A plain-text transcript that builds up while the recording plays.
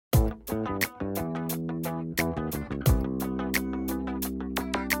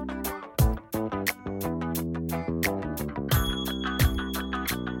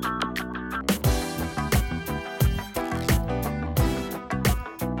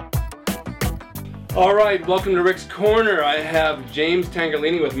All right, welcome to Rick's Corner. I have James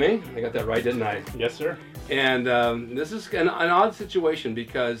TANGHERLINI with me. I got that right, didn't I? Yes, sir. And this is an odd situation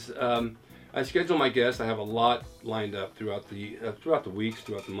because I schedule my guests. I have a lot lined up throughout the weeks,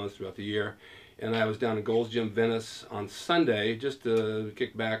 throughout the months, throughout the year. And I was down at Gold's Gym, Venice on Sunday just to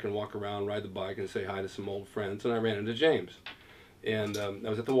kick back and walk around, ride the bike, and say hi to some old friends. And I ran into James. And I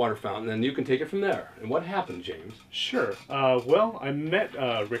was at the water fountain, and you can take it from there. And what happened, James? Sure. Well, I met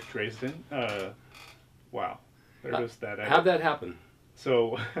Rick Drasin. Wow. There goes that. How'd that happen?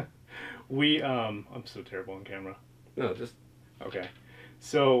 So, I'm so terrible on camera. No, just... Okay.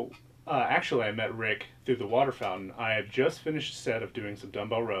 So, actually, I met Rick through the water fountain. I had just finished a set of doing some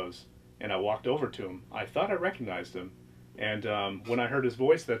dumbbell rows, and I walked over to him. I thought I recognized him. And when I heard his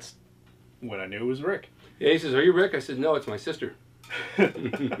voice, that's when I knew it was Rick. Yeah, he says, "Are you Rick?" I said, "No, it's my sister."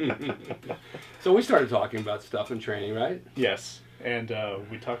 So we started talking about stuff and training, right? Yes. And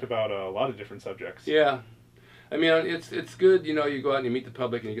we talked about a lot of different subjects. Yeah. I mean, it's good, you know, you go out and you meet the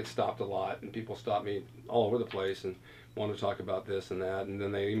public and you get stopped a lot, and people stop me all over the place and want to talk about this and that, and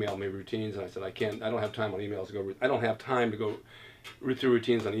then they email me routines, and I said, I don't have time on emails to go, I don't have time to go through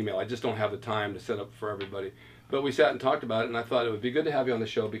routines on email. I just don't have the time to set up for everybody. But we sat and talked about it, and I thought it would be good to have you on the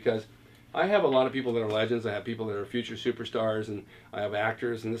show because I have a lot of people that are legends. I have people that are future superstars, and I have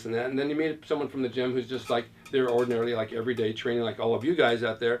actors and this and that. And then you meet someone from the gym who's just like, they're ordinarily like everyday training, like all of you guys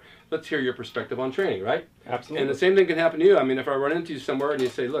out there. Let's hear your perspective on training, right? Absolutely. And the same thing can happen to you. I mean, if I run into you somewhere and you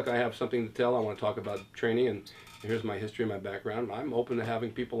say, look, I have something to tell, I want to talk about training, and here's my history, my background, I'm open to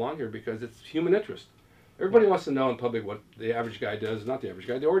having people on here because it's human interest. Everybody wants to know in public what the average guy does, not the average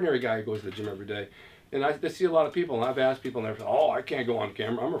guy, the ordinary guy who goes to the gym every day. And I see a lot of people, and I've asked people, and they're saying, oh, I can't go on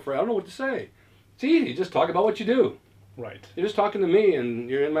camera. I'm afraid. I don't know what to say. It's easy. Just talk about what you do. Right. You're just talking to me, and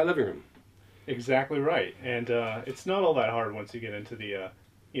you're in my living room. Exactly right. And it's not all that hard once you get into the,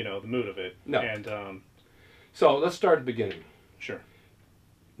 the mood of it. No. And so let's start at the beginning. Sure.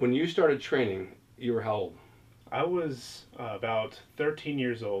 When you started training, you were how old? I was about 13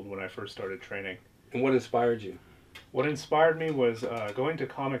 years old when I first started training. And what inspired you? What inspired me was going to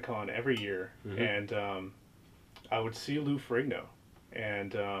Comic-Con every year, and I would see Lou Ferrigno.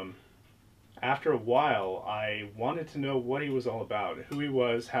 And after a while, I wanted to know what he was all about, who he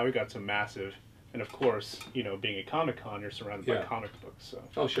was, how he got so massive, and of course, being at Comic-Con, you're surrounded by comic books. So,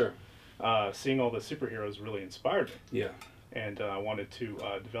 oh, sure. Seeing all the superheroes really inspired me. Yeah. And I wanted to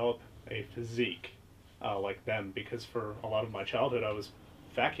develop a physique like them, because for a lot of my childhood, I was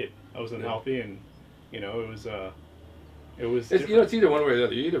fat kid. I was unhealthy, and it was it's either one way or the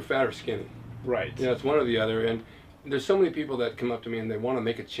other. You're either fat or skinny. Right. It's one or the other. And there's so many people that come up to me and they want to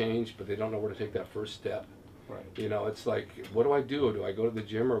make a change, but they don't know where to take that first step. Right. It's like, what do I do? Do I go to the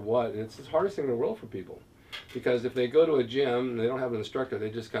gym or what? And it's the hardest thing in the world for people, because if they go to a gym and they don't have an instructor,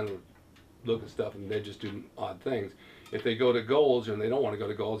 they just kind of look at stuff and they just do odd things. If they go to Gold's and they don't want to go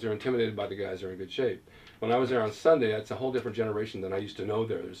to Gold's, they're intimidated by the guys that are in good shape. When I was there on Sunday, it's a whole different generation than I used to know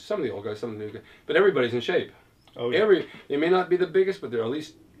there. There's some of the old guys, some of the new guys, but everybody's in shape. Oh, yeah. They may not be the biggest, but they're at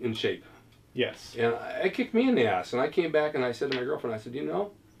least in shape. Yes. And it kicked me in the ass. And I came back and I said to my girlfriend, I said,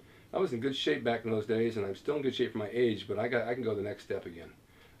 I was in good shape back in those days, and I'm still in good shape for my age, but I can go the next step again.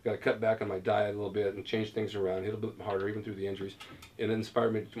 I got to cut back on my diet a little bit and change things around, hit a bit harder, even through the injuries. And it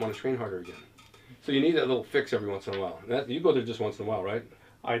inspired me to want to train harder again. So you need that little fix every once in a while. You go there just once in a while, right?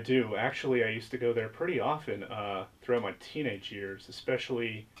 I do. Actually, I used to go there pretty often throughout my teenage years,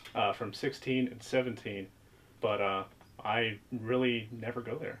 especially from 16 and 17. But I really never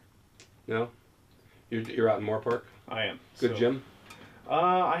go there. No? You're out in Moore Park? I am. Good gym?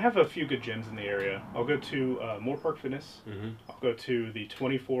 I have a few good gyms in the area. I'll go to Moore Park Fitness. I'll go to the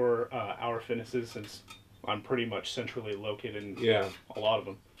 24-hour fitnesses, since I'm pretty much centrally located in a lot of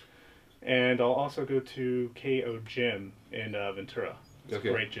them. And I'll also go to KO Gym in Ventura. It's a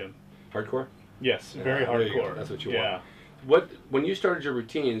great gym. Hardcore? Yes, very hardcore. That's what you want. When you started your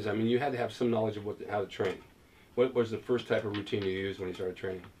routines, I mean, you had to have some knowledge of how to train. What was the first type of routine you used when you started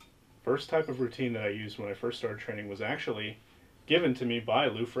training? First type of routine that I used when I first started training was actually given to me by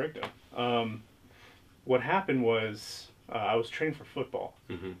Lou Ferrigno. What happened was I was training for football,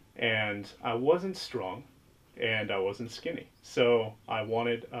 and I wasn't strong, and I wasn't skinny. So I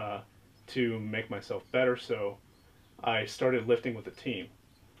wanted to make myself better, so I started lifting with a team.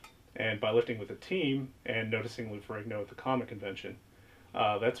 And by lifting with a team and noticing Lou Ferrigno at the comic convention,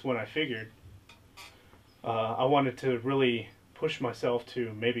 that's when I figured I wanted to really push myself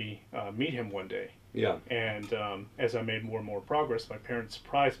to maybe meet him one day. Yeah. And as I made more and more progress, my parents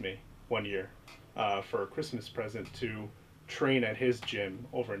surprised me one year for a Christmas present to train at his gym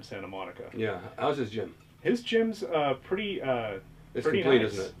over in Santa Monica. Yeah. How's his gym? His gym's pretty It's pretty complete,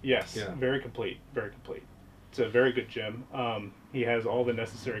 nice. isn't it? Yes, Yeah. very complete, very complete. It's a very good gym. He has all the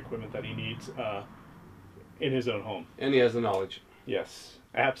necessary equipment that he needs in his own home. And he has the knowledge. Yes,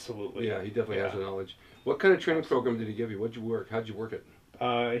 absolutely. Yeah, he definitely has the knowledge. What kind of training program did he give you? What'd you work? How'd you work it?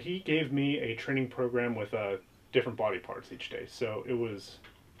 He gave me a training program with different body parts each day. So it was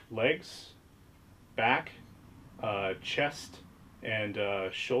legs, back, chest,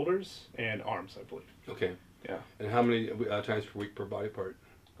 and shoulders, and arms, I believe. Okay. Yeah. And how many times per week per body part?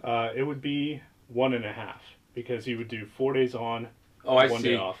 It would be 1.5 because he would do 4 days on, Oh, I 1 see.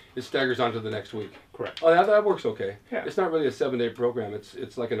 day off. It staggers on to the next week. Correct. Oh, that works okay. Yeah. It's not really a 7-day program.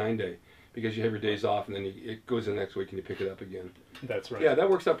 It's like a 9-day because you have your days off and then it goes in the next week and you pick it up again. That's right. Yeah, that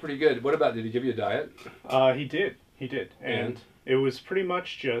works out pretty good. What about, did he give you a diet? He did. He did. And it was pretty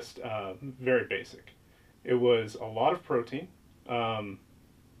much just very basic. It was a lot of protein,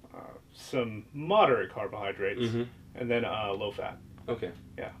 some moderate carbohydrates, and then low fat. Okay.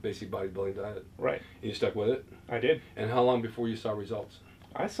 Yeah. Basic bodybuilding diet. Right. And you stuck with it? I did. And how long before you saw results?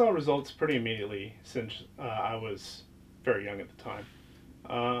 I saw results pretty immediately since I was very young at the time.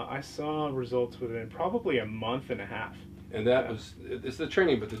 I saw results within probably a month and a half. And that was, it's the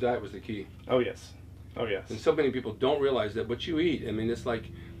training, but the diet was the key. Oh, yes. Oh, yes. And so many people don't realize that what you eat, I mean, it's like,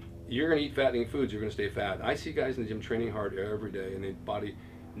 you're going to eat fattening foods, you're going to stay fat. I see guys in the gym training hard every day, and their body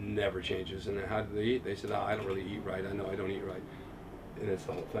never changes. And how do they eat? They said, I don't really eat right. I know I don't eat right. And it's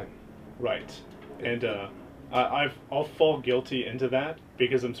the whole thing. Right. And I'll fall guilty into that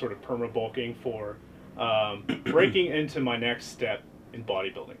because I'm sort of perma-bulking for breaking into my next step in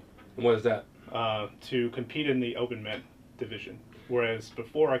bodybuilding. And what is that? To compete in the open men division. Whereas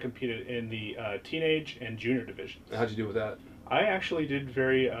before I competed in the teenage and junior divisions. How'd you do with that? I actually did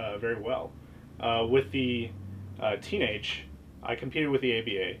very well. With the teenage, I competed with the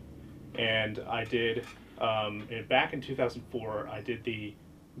ABA, and I did, back in 2004, I did the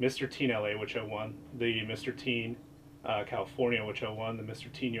Mr. Teen LA, which I won, the Mr. Teen California, which I won, the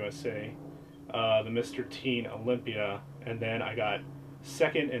Mr. Teen USA, the Mr. Teen Olympia, and then I got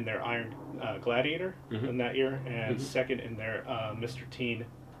second in their Iron Gladiator in that year, and second in their Mr. Teen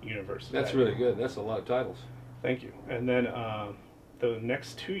Universe. That's really good. That's a lot of titles. Thank you. And then the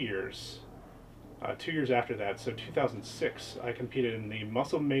next 2 years, 2 years after that, so 2006, I competed in the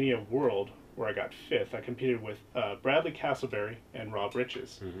Muscle Mania World, where I got 5th. I competed with Bradley Castleberry and Rob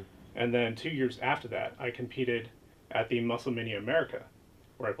Riches. And then 2 years after that, I competed at the Muscle Mania America,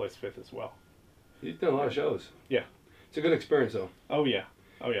 where I placed 5th as well. You've done a lot of shows. Yeah. It's a good experience, though. Oh, yeah.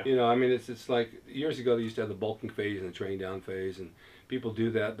 Oh, yeah. You know, I mean, it's like years ago they used to have the bulking phase and the training down phase, and people do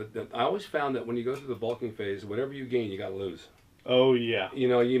that. But I always found that when you go through the bulking phase, whatever you gain, you got to lose. Oh, yeah. You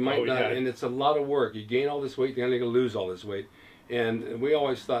know, you might not, yeah. and it's a lot of work. You gain all this weight, then you're going to lose all this weight. And we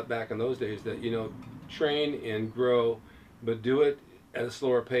always thought back in those days that, you know, train and grow, but do it at a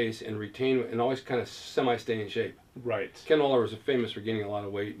slower pace and retain, and always kind of semi-stay in shape. Right. Ken Waller was famous for gaining a lot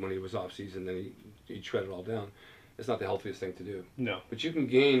of weight when he was off season, then he shredded it all down. It's not the healthiest thing to do. No. But you can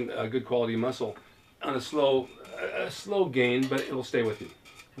gain a good quality muscle on a slow gain, but it'll stay with you.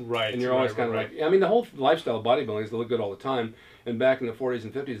 Right. And you're always kind of like, I mean, the whole lifestyle of bodybuilding is to look good all the time. And back in the 40s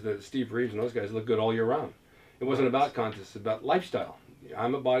and 50s, the Steve Reeves and those guys looked good all year round. It wasn't about contests, it's about lifestyle.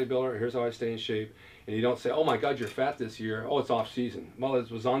 I'm a bodybuilder, here's how I stay in shape. And you don't say, oh my God, you're fat this year. Oh, it's off season. Well,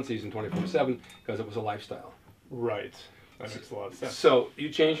 it was on season 24/7 because it was a lifestyle. Right. That makes a lot of sense. So you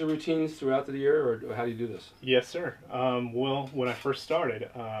change your routines throughout the year, or how do you do this? Yes, sir. Well, when I first started,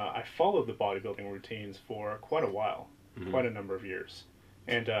 I followed the bodybuilding routines for quite a while, quite a number of years.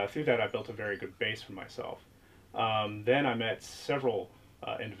 And through that, I built a very good base for myself. Then I met several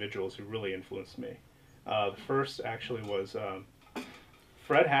individuals who really influenced me. The first actually was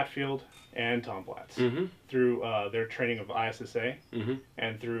Fred Hatfield and Tom Platz through their training of ISSA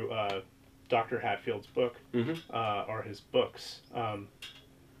and through Dr. Hatfield's book, or his books.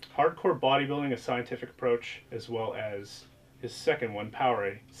 Hardcore Bodybuilding, A Scientific Approach, as well as his second one, Power,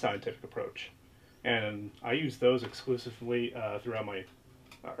 A Scientific Approach. And I used those exclusively throughout my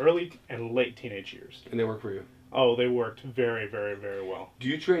early and late teenage years. And they work for you? Oh, they worked very, very, very well. Do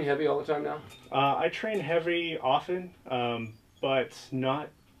you train heavy all the time now? I train heavy often, but not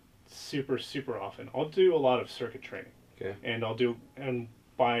super, super often. I'll do a lot of circuit training. Okay. And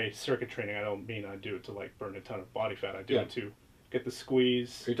by circuit training, I don't mean I do it to like burn a ton of body fat. I do it to get the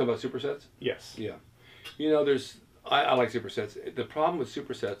squeeze. Are you talking about supersets? Yes. Yeah. You know, I like supersets. The problem with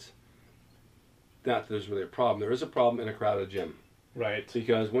supersets, not that there's really a problem. There is a problem in a crowded gym. Right.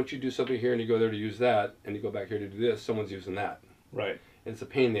 Because once you do something here and you go there to use that, and you go back here to do this, someone's using that. Right. And it's a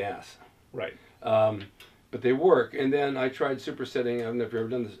pain in the ass. Right. But they work. And then I tried supersetting. I don't know if you've ever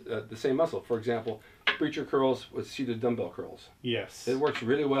done this, the same muscle. For example, preacher curls with seated dumbbell curls. Yes. It works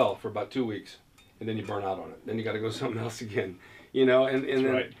really well for about 2 weeks, and then you burn out on it. Then you got to go something else again. You know, and then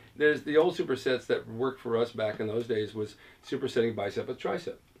right. there's the old supersets that worked for us back in those days was supersetting bicep with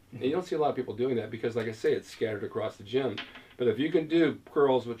tricep. And you don't see a lot of people doing that because, like I say, it's scattered across the gym. But if you can do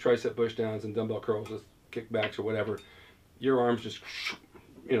curls with tricep pushdowns and dumbbell curls with kickbacks or whatever, your arms just,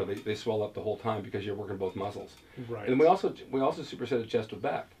 you know, they swell up the whole time because you're working both muscles. Right. And we also supersetted chest with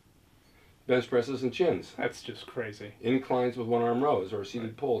back, bench presses and chins. That's just crazy. Inclines with one arm rows or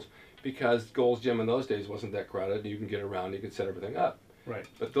seated pulls, because Gold's Gym in those days wasn't that crowded. You can get around, you can set everything up. Right.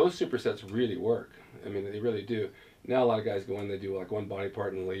 But those supersets really work. I mean, they really do. Now a lot of guys go in, they do like one body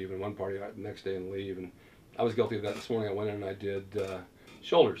part and leave, and one party the next day and leave. And I was guilty of that this morning. I went in and I did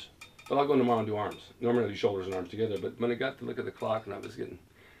shoulders. But I'll go tomorrow and do arms. Normally I do shoulders and arms together. But when I got to look at the clock and I was getting,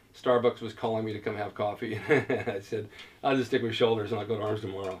 Starbucks was calling me to come have coffee. I said, I'll just stick with shoulders and I'll go to arms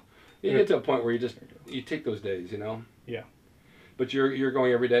tomorrow. You get to a point where you take those days, you know? Yeah. But you're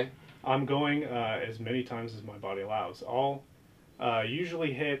going every day? I'm going as many times as my body allows. I'll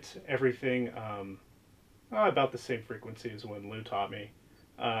usually hit everything about the same frequency as when Lou taught me.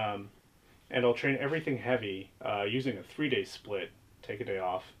 And I'll train everything heavy using a 3-day split, take a day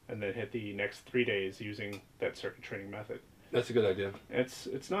off, and then hit the next 3 days using that circuit training method. That's a good idea.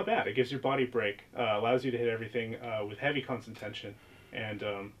 It's not bad. It gives your body a break, allows you to hit everything with heavy concentration.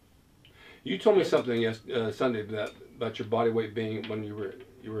 And you told me something Sunday about your body weight being when you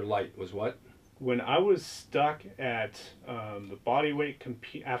were light was what? When I was stuck at the body weight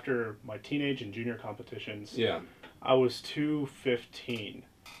after my teenage and junior competitions, yeah, I was 215,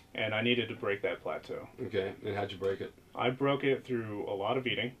 and I needed to break that plateau. Okay, and how'd you break it? I broke it through a lot of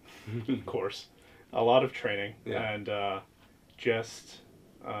eating, of course, a lot of training, yeah. and just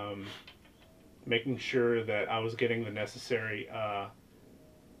making sure that I was getting the necessary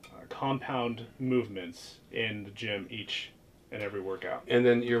compound movements in the gym each and every workout. And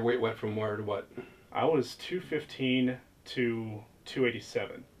then your weight went from where to what? I was 215 to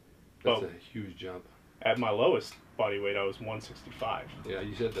 287. That's a huge jump. At my lowest body weight, I was 165. Yeah,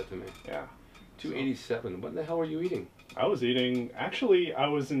 you said that to me. Yeah. 287. So, what the hell were you eating? I was eating, actually, I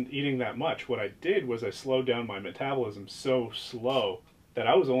wasn't eating that much. What I did was I slowed down my metabolism so slow that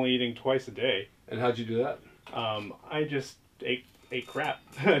I was only eating twice a day. And how'd you do that? I just ate crap.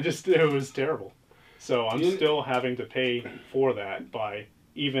 It was terrible. So I'm still having to pay for that by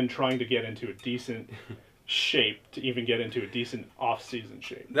even trying to get into a decent shape, to even get into a decent off-season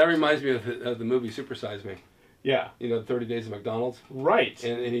shape. That reminds me of the movie Super Size Me. Yeah. You know, 30 Days of McDonald's? Right.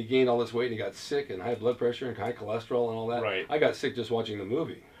 And he gained all this weight and he got sick and high blood pressure and high cholesterol and all that. Right. I got sick just watching the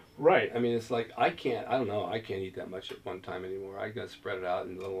movie. Right. I mean, it's like, I can't eat that much at one time anymore. I got to spread it out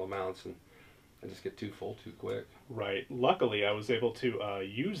in little amounts and I just get too full too quick. Right. Luckily, I was able to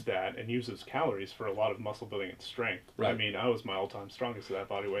use that and use those calories for a lot of muscle building and strength. Right. I mean, I was my all-time strongest at that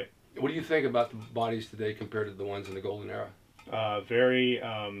body weight. What do you think about the bodies today compared to the ones in the golden era?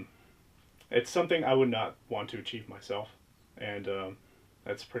 It's something I would not want to achieve myself. And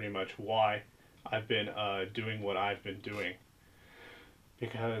that's pretty much why I've been doing what I've been doing.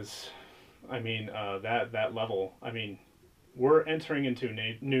 Because, I mean, that level, I mean, we're entering into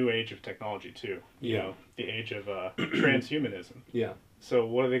a new age of technology too. You know, the age of transhumanism. Yeah. So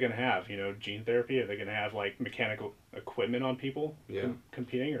what are they going to have? You know, gene therapy? Are they going to have like mechanical equipment on people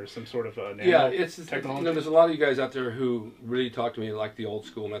competing, or some sort of it's technology? You know, there's a lot of you guys out there who really talk to me like the old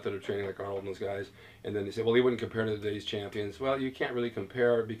school method of training, like Arnold and those guys, and then they say, well, he wouldn't compare to today's champions. Well, you can't really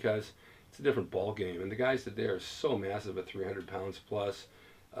compare because it's a different ball game, and the guys today are so massive at 300 pounds plus.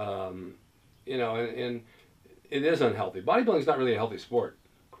 You know, and it is unhealthy. Bodybuilding is not really a healthy sport.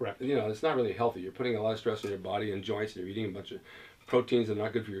 Correct. You know, it's not really healthy. You're putting a lot of stress on your body and joints, and you're eating a bunch of proteins that are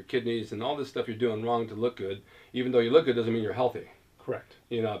not good for your kidneys, and all this stuff you're doing wrong to look good. Even though you look good doesn't mean you're healthy. Correct.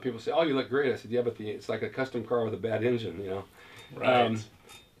 You know, people say, oh, you look great. I said, yeah, but it's like a custom car with a bad engine, you know. Right.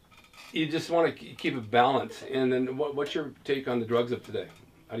 You just want to keep a balance. And then what's your take on the drugs of today?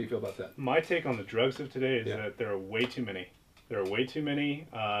 How do you feel about that? My take on the drugs of today is that there are way too many. There are way too many.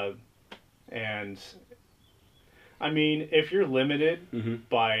 And, I mean, if you're limited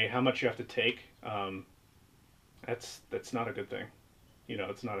by how much you have to take, that's not a good thing. You know,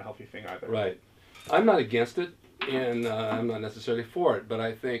 it's not a healthy thing either. Right. I'm not against it, and I'm not necessarily for it, but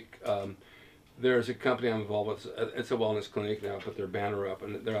I think there's a company I'm involved with. It's a wellness clinic now. I put their banner up,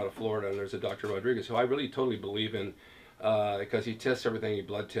 and they're out of Florida, and there's a Dr. Rodriguez, who I really totally believe in, because he tests everything, he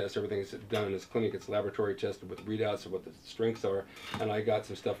blood tests, everything's done in his clinic. It's laboratory tested with readouts of what the strengths are, and I got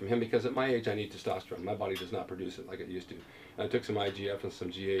some stuff from him because at my age I need testosterone. My body does not produce it like it used to. And I took some IGF and some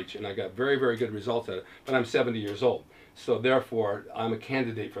GH, and I got very, very good results at it, but I'm 70 years old. So therefore, I'm a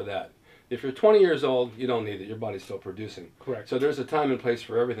candidate for that. If you're 20 years old, you don't need it. Your body's still producing. Correct. So there's a time and place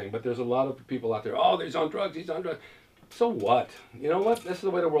for everything. But there's a lot of people out there, oh, he's on drugs, he's on drugs. So what? You know what? This is the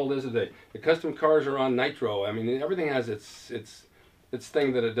way the world is today. The custom cars are on nitro. I mean, everything has its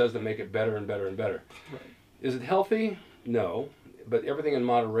thing that it does to make it better and better and better. Right. Is it healthy? No. But everything in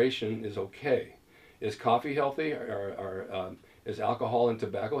moderation is okay. Is coffee healthy? Or is alcohol and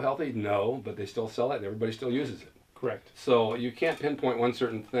tobacco healthy? No, but they still sell it and everybody still uses it. Correct. So you can't pinpoint one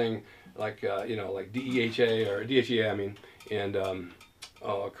certain thing like like DEHA or DHEA, I mean, and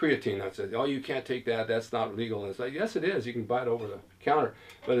creatine. That says, oh, you can't take that. That's not legal. And it's like, yes, it is. You can buy it over the counter.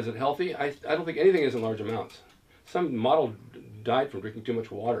 But is it healthy? I don't think anything is in large amounts. Some model died from drinking too much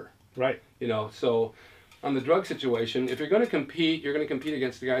water. Right. So on the drug situation, if you're going to compete, you're going to compete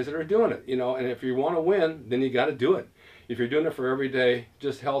against the guys that are doing it. And if you want to win, then you got to do it. If you're doing it for everyday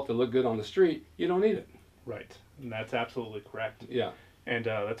just health to look good on the street, you don't need it. Right. And that's absolutely correct. Yeah. And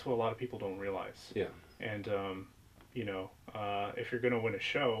that's what a lot of people don't realize. Yeah. And, if you're going to win a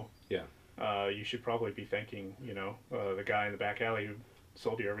show, yeah, you should probably be thanking, the guy in the back alley who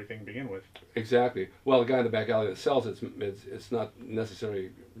sold you everything to begin with. Exactly. Well, the guy in the back alley that sells it's not necessarily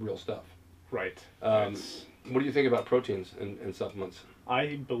real stuff. Right. What do you think about proteins and supplements?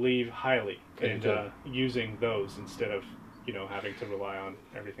 I believe highly in Okay. using those instead of having to rely on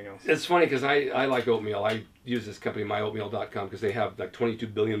everything else. It's funny because I like oatmeal. I use this company, myoatmeal.com, because they have like 22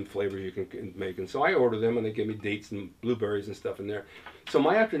 billion flavors you can make. And so I order them and they give me dates and blueberries and stuff in there. So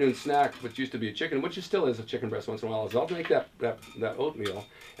my afternoon snack, which used to be a chicken, which still is a chicken breast once in a while, is I'll make that oatmeal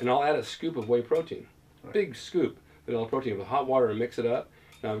and I'll add a scoop of whey protein. Right. Big scoop of vanilla protein with hot water and mix it up.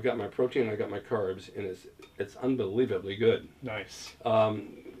 Now I've got my protein and I've got my carbs, and it's unbelievably good. Nice.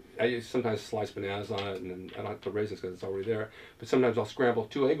 I sometimes slice bananas on it, and I don't have to put raisins because it's already there. But sometimes I'll scramble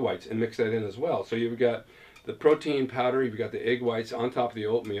 2 egg whites and mix that in as well. So you've got the protein powder, you've got the egg whites on top of the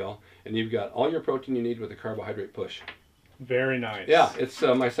oatmeal, and you've got all your protein you need with a carbohydrate push. Very nice. Yeah, it's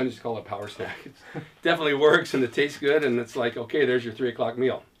my son used to call it a power snack. It definitely works, and it tastes good, and it's like, okay, there's your 3 o'clock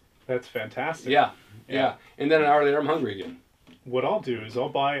meal. That's fantastic. Yeah. And then an hour later, I'm hungry again. What I'll do is I'll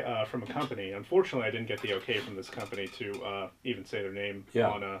buy from a company. Unfortunately, I didn't get the okay from this company to even say their name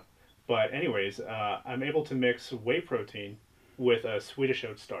on. But anyways, I'm able to mix whey protein with a Swedish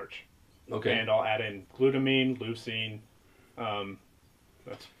oat starch. Okay. And I'll add in glutamine, leucine.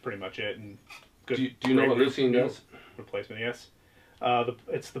 That's pretty much it. And good. Do you know what leucine does? Replacement, yes.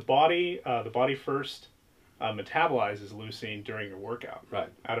 It's the body. The body first metabolizes leucine during your workout. Right.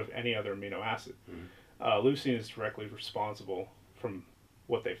 Out of any other amino acid. Mm-hmm. Leucine is directly responsible, from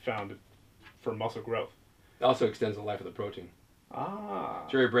what they found, for muscle growth. It also extends the life of the protein. Ah.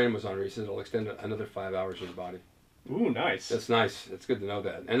 Jerry Brain was on here. He said it'll extend another 5 hours in your body. Ooh, nice. That's nice. It's good to know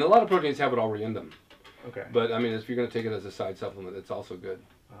that. And a lot of proteins have it already in them. Okay. But, I mean, if you're going to take it as a side supplement, it's also good.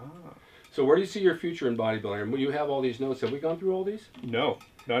 Ah. So where do you see your future in bodybuilding? When you have all these notes, have we gone through all these? No,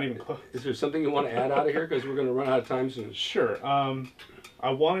 not even close. Is there something you want to add out of here? Because we're going to run out of time soon. Sure.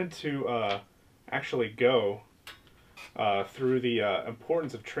 I wanted to actually go through the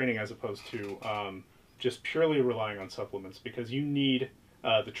importance of training as opposed to just purely relying on supplements, because you need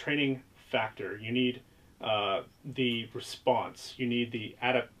the training factor, you need the response, you need the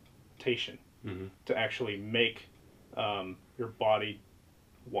adaptation to actually make your body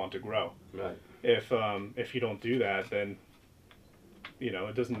want to grow. Right. If you don't do that, then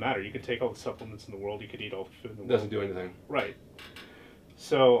it doesn't matter. You can take all the supplements in the world, you could eat all the food in the world. It doesn't do anything. Right.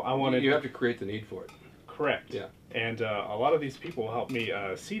 So I wanted. You have to create the need for it. Correct. Yeah. And a lot of these people helped me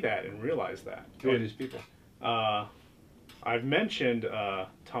see that and realize that. Who are these people? I've mentioned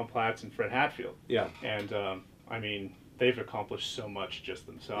Tom Platz and Fred Hatfield. Yeah. And I mean, they've accomplished so much just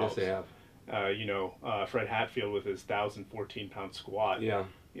themselves. Yes, they have. Fred Hatfield with his 1,014-pound squat. Yeah.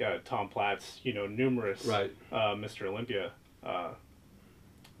 Yeah. Tom Platz, numerous Right. Mr. Olympia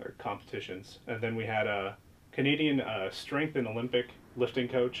competitions. And then we had a Canadian strength and Olympic lifting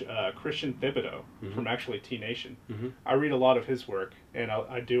coach, Christian Thibodeau, from actually T-Nation. I read a lot of his work, and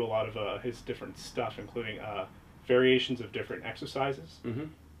I do a lot of his different stuff, including variations of different exercises,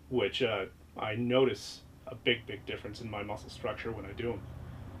 which I notice a big difference in my muscle structure when I do them,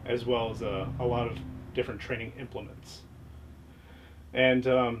 as well as a lot of different training implements. And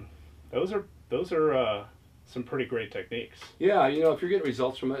those are some pretty great techniques. Yeah, if you're getting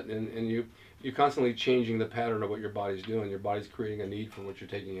results from it, and you're constantly changing the pattern of what your body's doing, your body's creating a need for what you're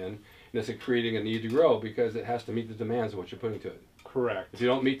taking in, and it's creating a need to grow because it has to meet the demands of what you're putting to it. Correct. If you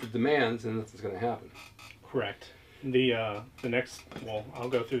don't meet the demands, then nothing's going to happen. Correct. The next, well, I'll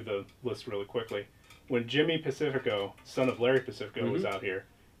go through the list really quickly. When Jimmy Pacifico, son of Larry Pacifico, was out here,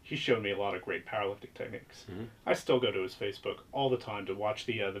 he showed me a lot of great powerlifting techniques. Mm-hmm. I still go to his Facebook all the time to watch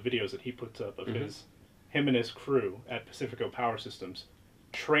the videos that he puts up of Mm-hmm. him and his crew at Pacifico Power Systems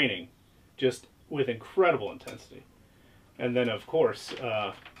training just with incredible intensity. And then, of course,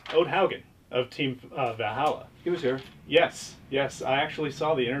 Ode Haugen of Team Valhalla. He was here. Yes. I actually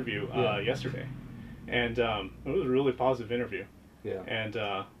saw the interview yesterday. And it was a really positive interview. Yeah. And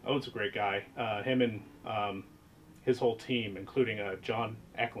Ode's a great guy. Him and his whole team, including John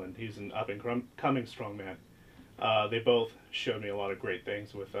Eklund, he's an up-and-coming strongman. They both showed me a lot of great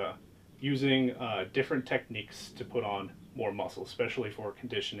things with using different techniques to put on more muscle, especially for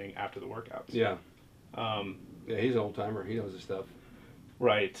conditioning after the workouts. Yeah. Yeah, he's an old-timer. He knows his stuff.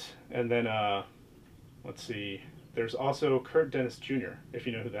 Right. And then, let's see, there's also Kurt Dennis Jr., if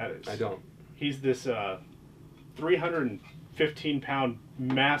you know who that is. I don't. He's this 315-pound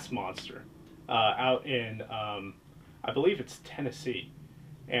mass monster out in, I believe it's Tennessee.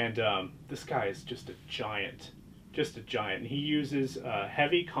 And this guy is just a giant. And he uses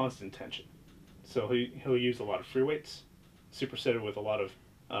heavy constant tension. So he'll use a lot of free weights, supersetted with a lot of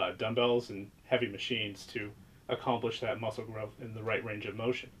dumbbells and heavy machines to accomplish that muscle growth in the right range of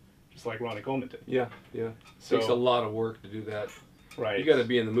motion, just like Ronnie Coleman did. Yeah. So, takes a lot of work to do that. Right. You got to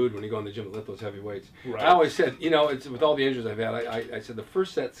be in the mood when you go in the gym to lift those heavy weights. Right. I always said, it's with all the injuries I've had, I said the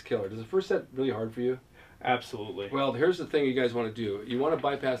first set's killer. Does the first set really hard for you? Absolutely. Well, here's the thing you guys want to do. You want to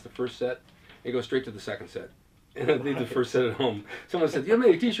bypass the first set and go straight to the second set. And leave the first set at home. Someone said, you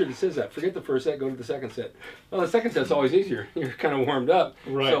made a t-shirt that says that. Forget the first set, go to the second set. Well, the second set's always easier. You're kind of warmed up.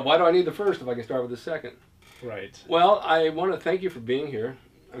 Right. So why do I need the first if I can start with the second? Right. Well, I want to thank you for being here.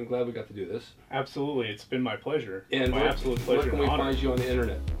 I'm glad we got to do this. Absolutely. It's been my pleasure. And my absolute pleasure. Where can we find you on the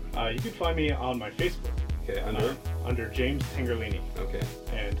internet? You can find me on my Facebook. Okay, under James Tangerlini. Okay.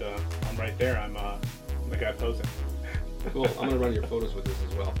 And I'm right there. I'm the guy posing. Cool. I'm going to run your photos with this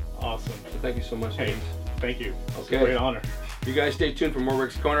as well. Awesome. So thank you so much, Hey, James. thank you. It's Okay. a great honor. You guys stay tuned for more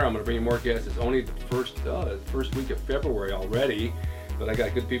Rick's Corner. I'm going to bring you more guests. It's only the first week of February already, but I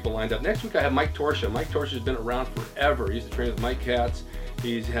got good people lined up. Next week I have Mike Torsha. Mike Torsha's been around forever. He used to train with Mike Katz.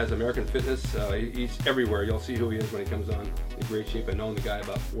 He has American Fitness. He's everywhere. You'll see who he is when he comes on in great shape. I've known the guy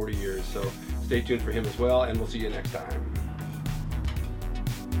about 40 years, so stay tuned for him as well, and we'll see you next time.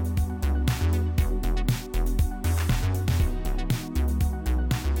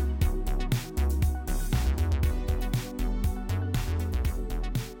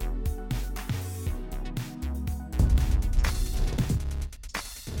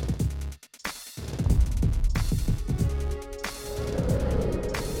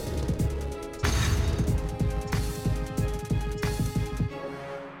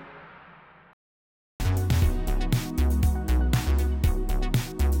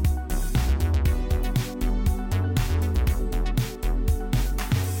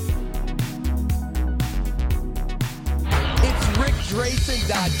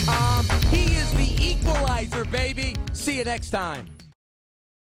 Drasin.com. He is the equalizer, baby. See you next time.